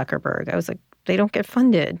Marsha Zuckerberg, I was like, they don't get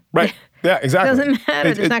funded. Right. Yeah, exactly. It doesn't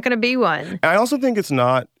matter. There's not going to be one. And I also think it's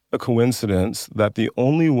not a coincidence that the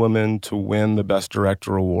only woman to win the Best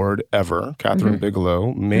Director award ever, Catherine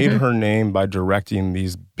Bigelow, made her name by directing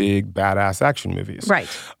these big, badass action movies. Right.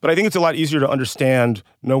 But I think it's a lot easier to understand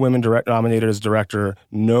no women nominated as director,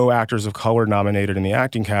 no actors of color nominated in the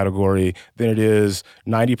acting category than it is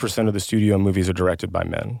 90% of the studio movies are directed by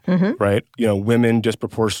men, right? Women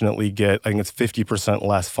disproportionately get, I think it's 50%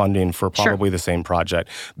 less funding for probably the same project.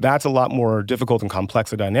 That's a lot more difficult and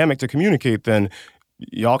complex a dynamic to communicate than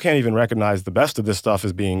y'all can't even recognize the best of this stuff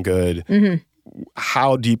as being good.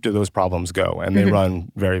 How deep do those problems go? And they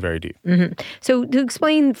run very, very deep. So to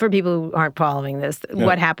explain for people who aren't following this,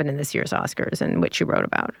 what happened in this year's Oscars and which you wrote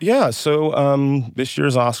about. Yeah, so this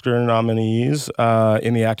year's Oscar nominees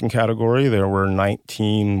in the acting category, there were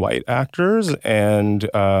 19 white actors and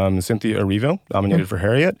Cynthia Erivo nominated for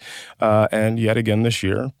Harriet. And yet again this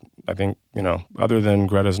year, I think, other than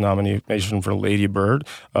Greta's nomination for Lady Bird,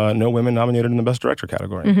 no women nominated in the Best Director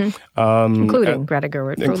category. Including Greta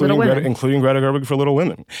Gerwig for Little Women. Including Greta Gerwig for Little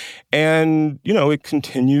Women. And, it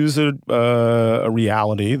continues a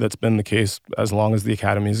reality that's been the case as long as the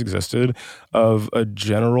Academy's existed of a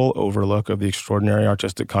general overlook of the extraordinary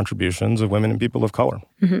artistic contributions of women and people of color.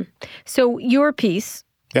 So your piece...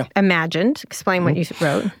 Imagined. Explain what you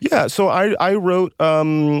wrote. Yeah, so I wrote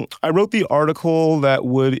the article that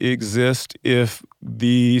would exist if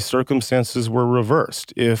the circumstances were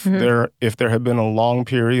reversed. If there had been a long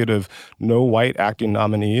period of no white acting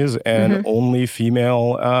nominees and only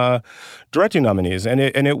female directing nominees, and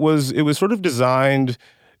it was sort of designed.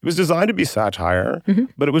 It was designed to be satire,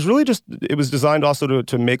 but it was really it was designed also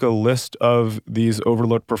to make a list of these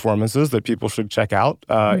overlooked performances that people should check out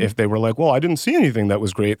if they were like, well, I didn't see anything that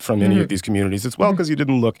was great from any of these communities. It's because you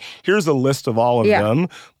didn't look. Here's a list of all of them.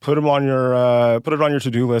 Put them on put it on your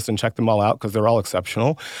to-do list and check them all out because they're all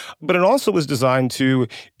exceptional. But it also was designed to,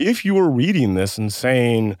 if you were reading this and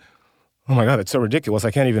saying, oh my God, it's so ridiculous,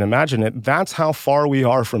 I can't even imagine it. That's how far we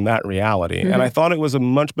are from that reality. And I thought it was a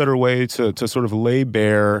much better way to sort of lay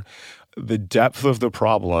bare the depth of the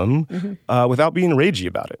problem without being ragey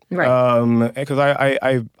about it. Right. Because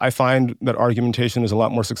I find that argumentation is a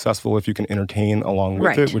lot more successful if you can entertain along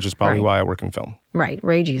with it, which is probably why I work in film. Right.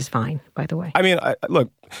 Ragey is fine, by the way. I mean, look,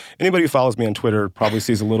 anybody who follows me on Twitter probably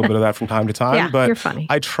sees a little bit of that from time to time. But you're funny.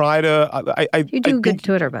 I try to... You do good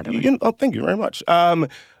Twitter, by the way. Thank you very much.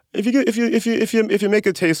 If you make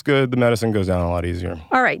it taste good, the medicine goes down a lot easier.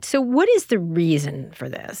 All right. So what is the reason for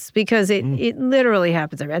this? Because it literally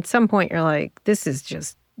happens. At some point, you're like, this is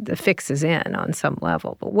just, the fix is in on some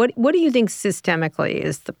level. But what do you think systemically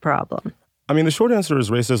is the problem? I mean, the short answer is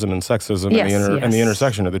racism and sexism and the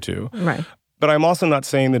intersection of the two. Right. But I'm also not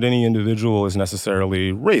saying that any individual is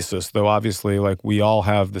necessarily racist, though obviously, like, we all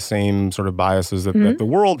have the same sort of biases that the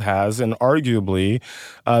world has, and arguably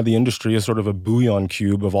the industry is sort of a bouillon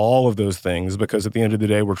cube of all of those things, because at the end of the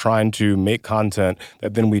day, we're trying to make content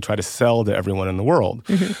that then we try to sell to everyone in the world.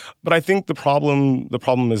 But I think the problem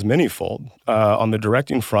is manyfold. On the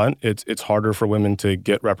directing front, it's harder for women to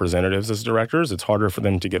get representatives as directors. It's harder for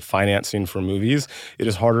them to get financing for movies. It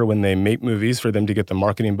is harder when they make movies for them to get the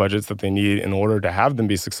marketing budgets that they need in order to have them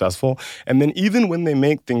be successful. And then even when they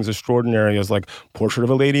make things extraordinary as like Portrait of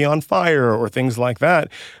a Lady on Fire or things like that,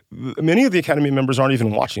 many of the Academy members aren't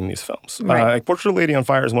even watching these films. Like Portrait of a Lady on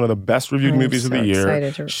Fire is one of the best reviewed movies of the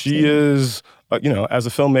year. She is, as a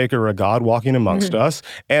filmmaker, a god walking amongst us.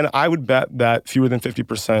 And I would bet that fewer than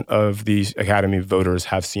 50% of the Academy voters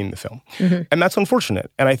have seen the film. And that's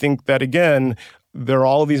unfortunate. And I think that, again, there are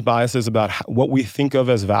all of these biases about what we think of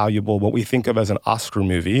as valuable, what we think of as an Oscar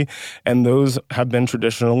movie, and those have been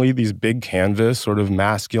traditionally these big canvas, sort of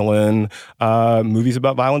masculine movies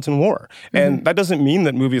about violence and war. And that doesn't mean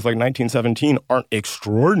that movies like 1917 aren't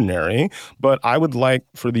extraordinary, but I would like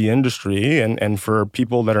for the industry and for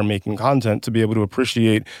people that are making content to be able to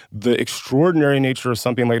appreciate the extraordinary nature of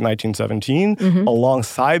something like 1917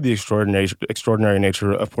 alongside the extraordinary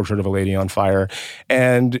nature of Portrait of a Lady on Fire.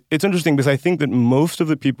 And it's interesting because I think that most of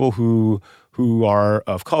the people who are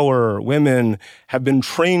of color or women have been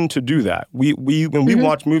trained to do that. When we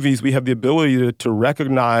watch movies, we have the ability to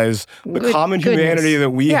recognize the common humanity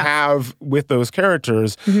that we have with those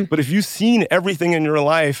characters. But if you've seen everything in your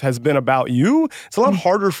life has been about you, it's a lot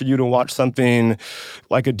harder for you to watch something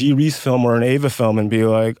like a Dee Reese film or an Ava film and be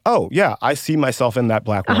like, oh, yeah, I see myself in that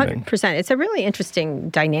Black woman. 100%. It's a really interesting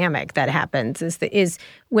dynamic that happens is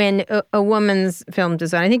when a woman's film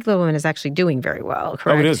design, I think Little Women is actually doing very well,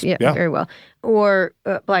 correct? Oh, it is. Yeah. Very well. Or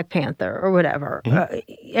Black Panther or whatever.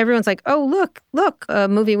 Everyone's like, oh, look, a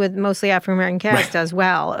movie with mostly African-American cast does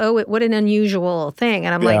well. Oh, what an unusual thing.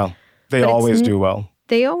 And I'm like... They always do well.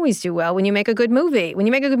 They always do well when you make a good movie. When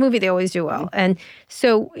you make a good movie, they always do well. And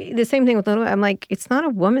so the same thing with Little Women. I'm like, it's not a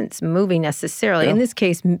woman's movie necessarily. In this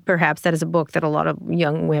case, perhaps that is a book that a lot of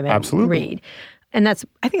young women read. And I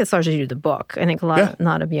think it's largely due to the book. I think a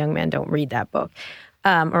lot of young men don't read that book or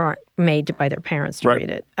aren't made by their parents to read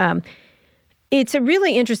it. It's a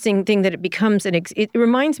really interesting thing that it becomes it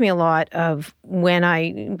reminds me a lot of when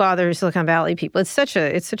I bother Silicon Valley people. It's such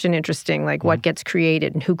an interesting, like, what gets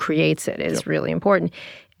created and who creates it is really important.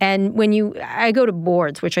 And I go to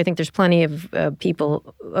boards, which I think there's plenty of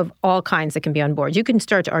people of all kinds that can be on boards. You can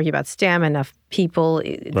start to argue about STEM, enough people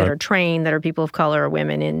that are trained, that are people of color or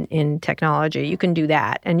women in technology. You can do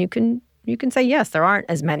that. And you can say, yes, there aren't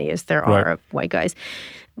as many as there are of white guys.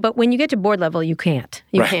 But when you get to board level, you can't.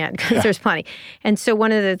 You can't, because there's plenty. And so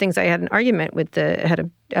one of the things I had an argument with the head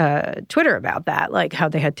of Twitter about that, like how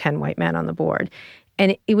they had 10 white men on the board.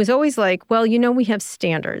 And it was always like, well, we have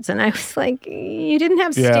standards. And I was like, you didn't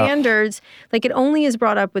have standards. Like, it only is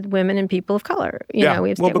brought up with women and people of color. We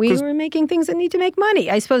were making things that need to make money.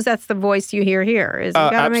 I suppose that's the voice you hear here, is you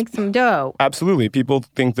got to make some dough. Absolutely. People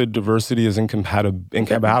think that diversity is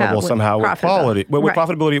incompatible somehow with quality, with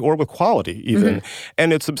profitability or with quality even.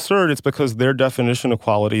 And it's absurd. It's because their definition of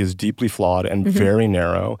quality is deeply flawed and very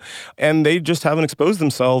narrow. And they just haven't exposed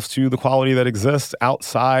themselves to the quality that exists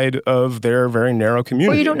outside of their very narrow community.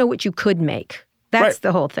 Or you don't know what you could make. That's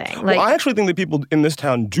the whole thing. Like, well, I actually think that people in this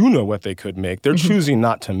town do know what they could make. They're choosing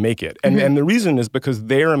not to make it. And the reason is because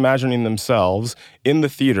they're imagining themselves in the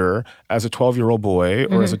theater as a 12-year-old boy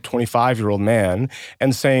or as a 25-year-old man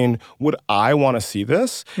and saying, would I want to see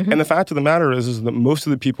this? And the fact of the matter is that most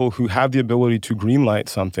of the people who have the ability to greenlight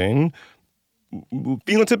something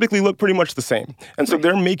phenotypically look pretty much the same. And so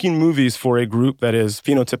they're making movies for a group that is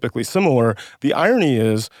phenotypically similar. The irony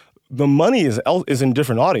is, the money is in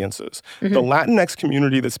different audiences. The Latinx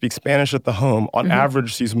community that speaks Spanish at the home, on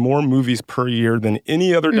average, sees more movies per year than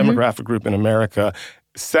any other demographic group in America.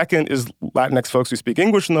 Second is Latinx folks who speak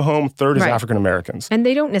English in the home. Third is African Americans. And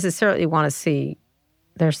they don't necessarily want to see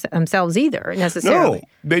themselves either, necessarily.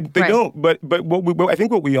 No, they don't. But I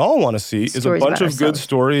think what we all want to see is a bunch of good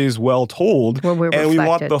stories well told, and we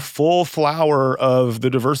want the full flower of the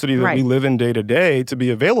diversity that we live in day to day to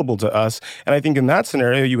be available to us. And I think in that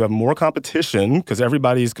scenario, you have more competition because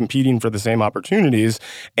everybody's competing for the same opportunities,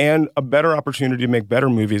 and a better opportunity to make better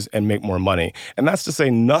movies and make more money. And that's to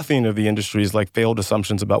say nothing of the industry's like failed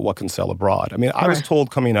assumptions about what can sell abroad. I mean, I was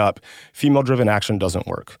told coming up, female-driven action doesn't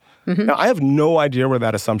work. Now, I have no idea where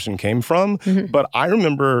that assumption came from, but I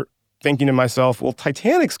remember thinking to myself, well,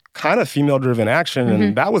 Titanic's kind of female-driven action,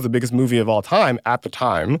 and that was the biggest movie of all time at the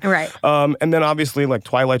time. Right. And then obviously, like,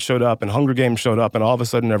 Twilight showed up and Hunger Games showed up, and all of a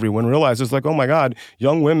sudden everyone realizes, like, oh my God,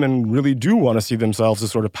 young women really do want to see themselves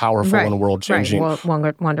as sort of powerful and world-changing. Right.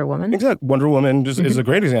 Wonder Woman. Exactly. Wonder Woman is a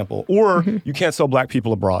great example. Or you can't sell black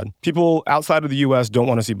people abroad. People outside of the U.S. don't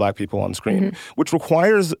want to see black people on screen, which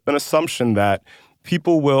requires an assumption that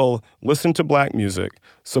people will listen to black music,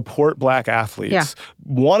 support black athletes,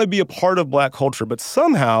 want to be a part of black culture, but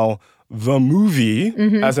somehow the movie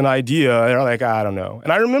as an idea, they're like, I don't know.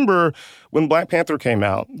 And I remember when Black Panther came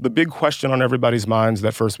out, the big question on everybody's minds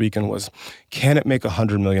that first weekend was, can it make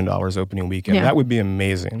 $100 million opening weekend? That would be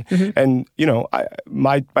amazing. And, you know,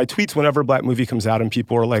 my tweets whenever a black movie comes out and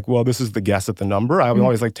people are like, well, this is the guess at the number, I would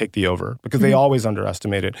always like take the over because they always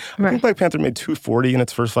underestimate it. I think Black Panther made $240 in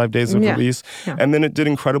its first 5 days of release. And then it did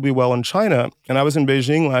incredibly well in China. And I was in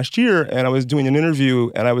Beijing last year and I was doing an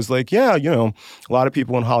interview and I was like, yeah, you know, a lot of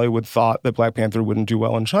people in Hollywood thought that Black Panther wouldn't do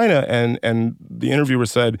well in China. And the interviewer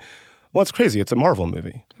said, well, it's crazy. It's a Marvel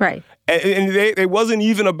movie. Right. And it wasn't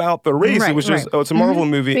even about the race. It was just, oh, it's a Marvel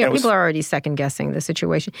movie. Yeah, people are already second-guessing the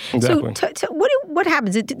situation. Exactly. So what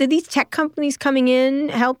happens? Did these tech companies coming in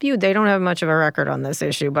help you? They don't have much of a record on this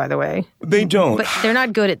issue, by the way. They don't. But they're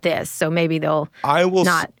not good at this, so maybe they'll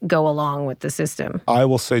not go along with the system. I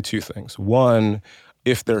will say two things. One,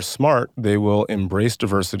 if they're smart, they will embrace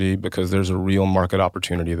diversity because there's a real market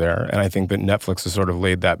opportunity there. And I think that Netflix has sort of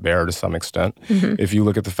laid that bare to some extent. If you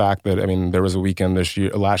look at the fact that, I mean, there was a weekend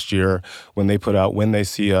last year when they put out When They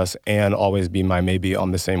See Us and Always Be My Maybe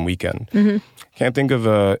on the same weekend. Can't think of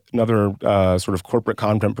another sort of corporate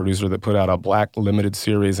content producer that put out a black limited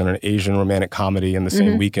series and an Asian romantic comedy in the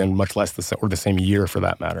same weekend, much less the same year for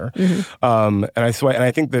that matter. And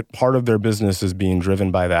I think that part of their business is being driven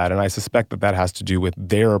by that. And I suspect that has to do with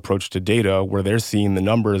their approach to data, where they're seeing the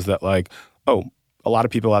numbers that, like, oh, a lot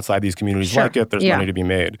of people outside these communities like it. There's money to be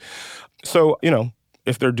made. So, you know,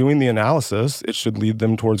 if they're doing the analysis, it should lead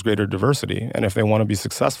them towards greater diversity. And if they want to be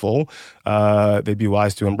successful, they'd be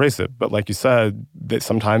wise to embrace it. But like you said, that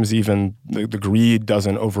sometimes even the greed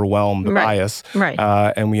doesn't overwhelm the bias.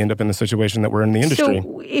 And we end up in the situation that we're in the industry.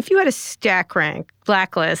 So if you had a stack rank,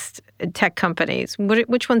 blacklist tech companies,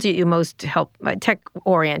 which ones do you most help?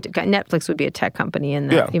 Tech-oriented. Netflix would be a tech company in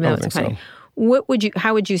that, even though it's a company. So.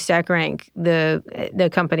 How would you stack rank the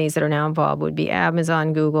companies that are now involved? Would be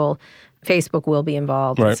Amazon, Google, Facebook will be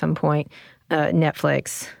involved at some point,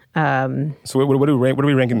 Netflix. So what are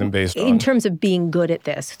we ranking them based on? In terms of being good at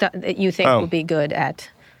this, that you think would be good at?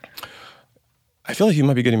 I feel like you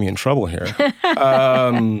might be getting me in trouble here. I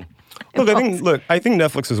think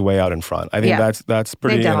Netflix is way out in front. I think that's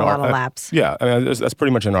pretty. They've done a lot of laps. Yeah, I mean that's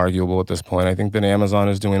pretty much inarguable at this point. I think that Amazon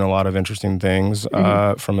is doing a lot of interesting things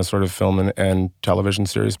from a sort of film and television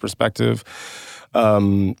series perspective.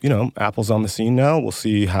 You know, Apple's on the scene now. We'll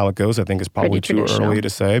see how it goes. I think it's probably too early to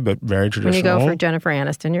say, but very traditional. When you go for Jennifer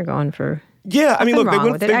Aniston, you're going for... Yeah, I mean, look,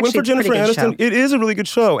 they went for Jennifer Aniston. It is a really good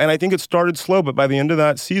show, and I think it started slow, but by the end of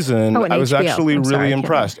that season, I was actually really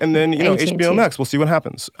impressed. And then, you know, HBO Max, we'll see what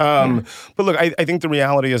happens. But look, I think the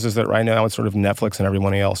reality is that right now it's sort of Netflix and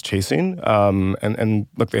everyone else chasing. And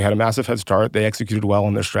look, they had a massive head start. They executed well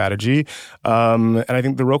on their strategy. And I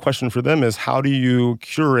think the real question for them is, how do you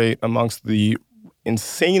curate amongst the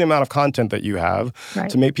insane amount of content that you have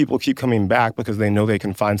to make people keep coming back because they know they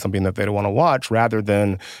can find something that they don't want to watch, rather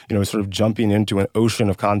than, you know, sort of jumping into an ocean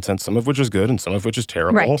of content, some of which is good and some of which is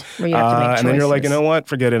terrible. Right, where you have to make choices. And then you're like, you know what,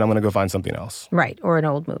 forget it, I'm going to go find something else. Right, or an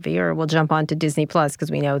old movie, or we'll jump on to Disney Plus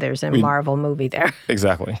because we know there's a Marvel movie there.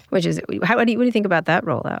 Exactly. What do you think about that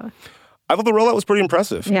rollout? I thought the rollout was pretty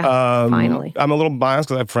impressive. Yeah, finally. I'm a little biased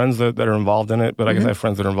because I have friends that are involved in it, but I guess I have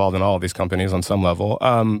friends that are involved in all of these companies on some level.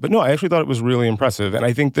 But no, I actually thought it was really impressive. And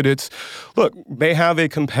I think that they have a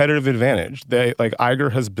competitive advantage. Like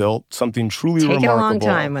Iger has built something truly remarkable. Taken a long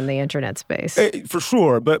time in the internet space. For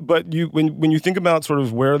sure. But when you think about sort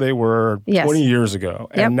of where they were 20 years ago,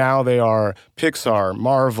 and now they are Pixar,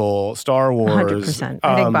 Marvel, Star Wars. 100%.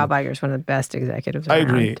 I think Bob Iger is one of the best executives around. I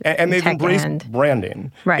agree. And they've embraced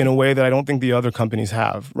branding in a way that I don't think the other companies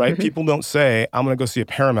have, right? People don't say, I'm going to go see a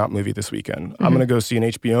Paramount movie this weekend. I'm going to go see an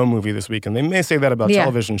HBO movie this weekend. They may say that about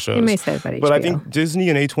television shows. They may say that about HBO. But I think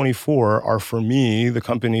Disney and A24 are, for me, the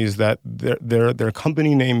companies that their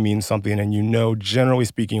company name means something, and you know, generally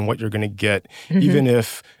speaking, what you're going to get, even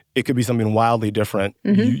if it could be something wildly different.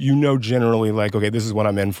 You know generally, like, okay, this is what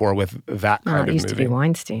I'm in for with that kind of movie. It used to be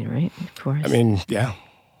Weinstein, right? Of course. I mean, yeah.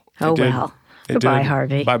 Oh, well. Goodbye,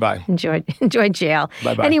 Harvey. Bye-bye. Enjoy jail.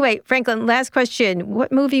 Bye-bye. Anyway, Franklin, last question. What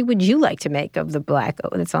movie would you like to make of the black,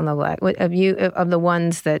 that's on the black, of the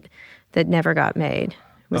ones that never got made?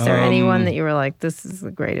 Was there anyone that you were like, this is the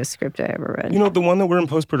greatest script I ever read? You know, the one that we're in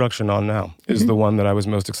post-production on now is the one that I was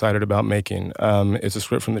most excited about making. It's a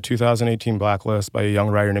script from the 2018 Blacklist by a young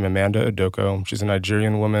writer named Amanda Adoko. She's a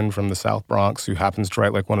Nigerian woman from the South Bronx who happens to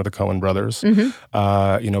write like one of the Coen brothers. You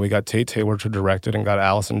know, we got Tate Taylor to direct it and got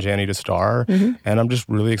Allison Janney to star. And I'm just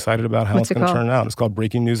really excited about how it's going to turn out. It's called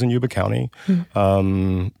Breaking News in Yuba County. I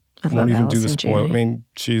won't even do the spoil. I mean,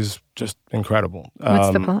 she's just incredible.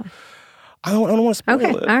 What's the plot? I don't want to spoil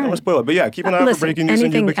it. I don't want to spoil it. But yeah, keep an eye out for Breaking News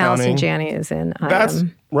in Yuba County. Allison Janney is in. That's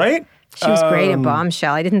right. She was great in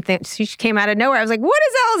Bombshell. I didn't think she came out of nowhere. I was like, what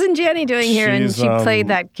is Allison Janney doing here? And she played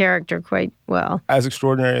that character quite well. As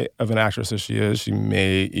extraordinary of an actress as she is, she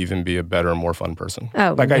may even be a better, more fun person.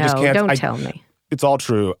 Oh, like, no, I just can't, don't tell me. It's all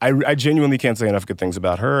true. I genuinely can't say enough good things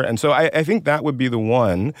about her. And so I think that would be the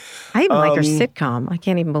one. I even like her sitcom. I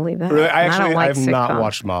can't even believe that. Really, I have not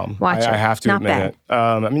watched Mom. Watch it. I have to not admit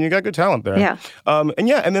bad. it. I mean, you got good talent there. Yeah.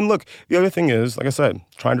 And then look, the other thing is, like I said,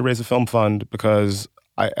 trying to raise a film fund because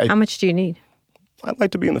How much do you need? I'd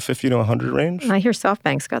like to be in the 50 to 100 range. I hear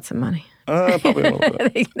SoftBank's got some money. Probably a little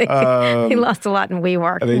bit. they lost a lot in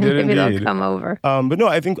WeWork. They did Maybe indeed. they'll come over. But no,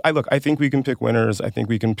 I think we can pick winners. I think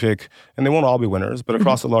we can pick, and they won't all be winners, but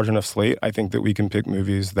across a large enough slate, I think that we can pick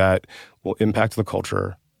movies that will impact the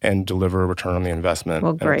culture and deliver a return on the investment.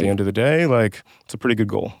 Well, great. great. And at the end of the day, like, it's a pretty good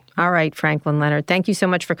goal. All right, Franklin Leonard. Thank you so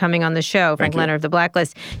much for coming on the show. Frank Leonard of The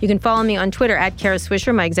Blacklist. You can follow me on Twitter at Kara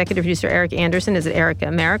Swisher. My executive producer, Eric Anderson, is at Erica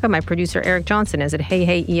America. My producer, Eric Johnson, is at Hey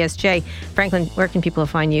Hey ESJ. Franklin, where can people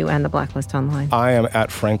find you and The Blacklist online? I am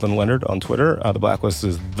at Franklin Leonard on Twitter. The Blacklist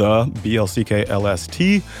is the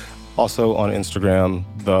BLCKLST. Also on Instagram,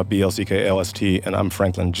 the BLCKLST, and I'm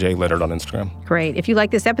Franklin J. Leonard on Instagram. Great. If you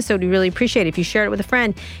like this episode, we really appreciate it if you share it with a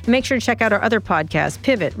friend. And make sure to check out our other podcasts,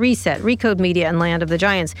 Pivot, Reset, Recode Media, and Land of the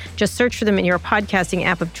Giants. Just search for them in your podcasting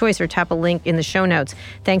app of choice or tap a link in the show notes.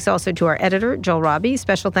 Thanks also to our editor, Joel Robbie.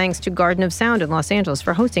 Special thanks to Garden of Sound in Los Angeles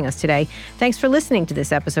for hosting us today. Thanks for listening to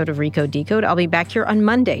this episode of Recode Decode. I'll be back here on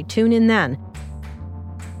Monday. Tune in then.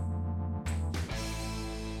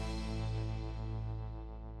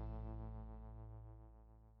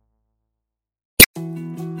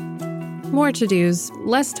 More to-dos,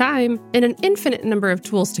 less time, and an infinite number of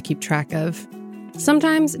tools to keep track of.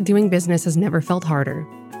 Sometimes doing business has never felt harder,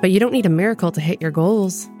 but you don't need a miracle to hit your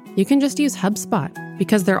goals. You can just use HubSpot,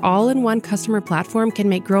 because their all-in-one customer platform can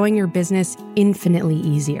make growing your business infinitely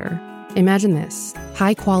easier. Imagine this: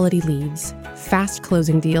 high-quality leads, fast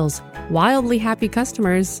closing deals, wildly happy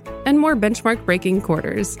customers, and more benchmark-breaking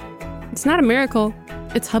quarters. It's not a miracle,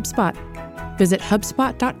 it's HubSpot. Visit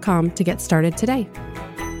HubSpot.com to get started today.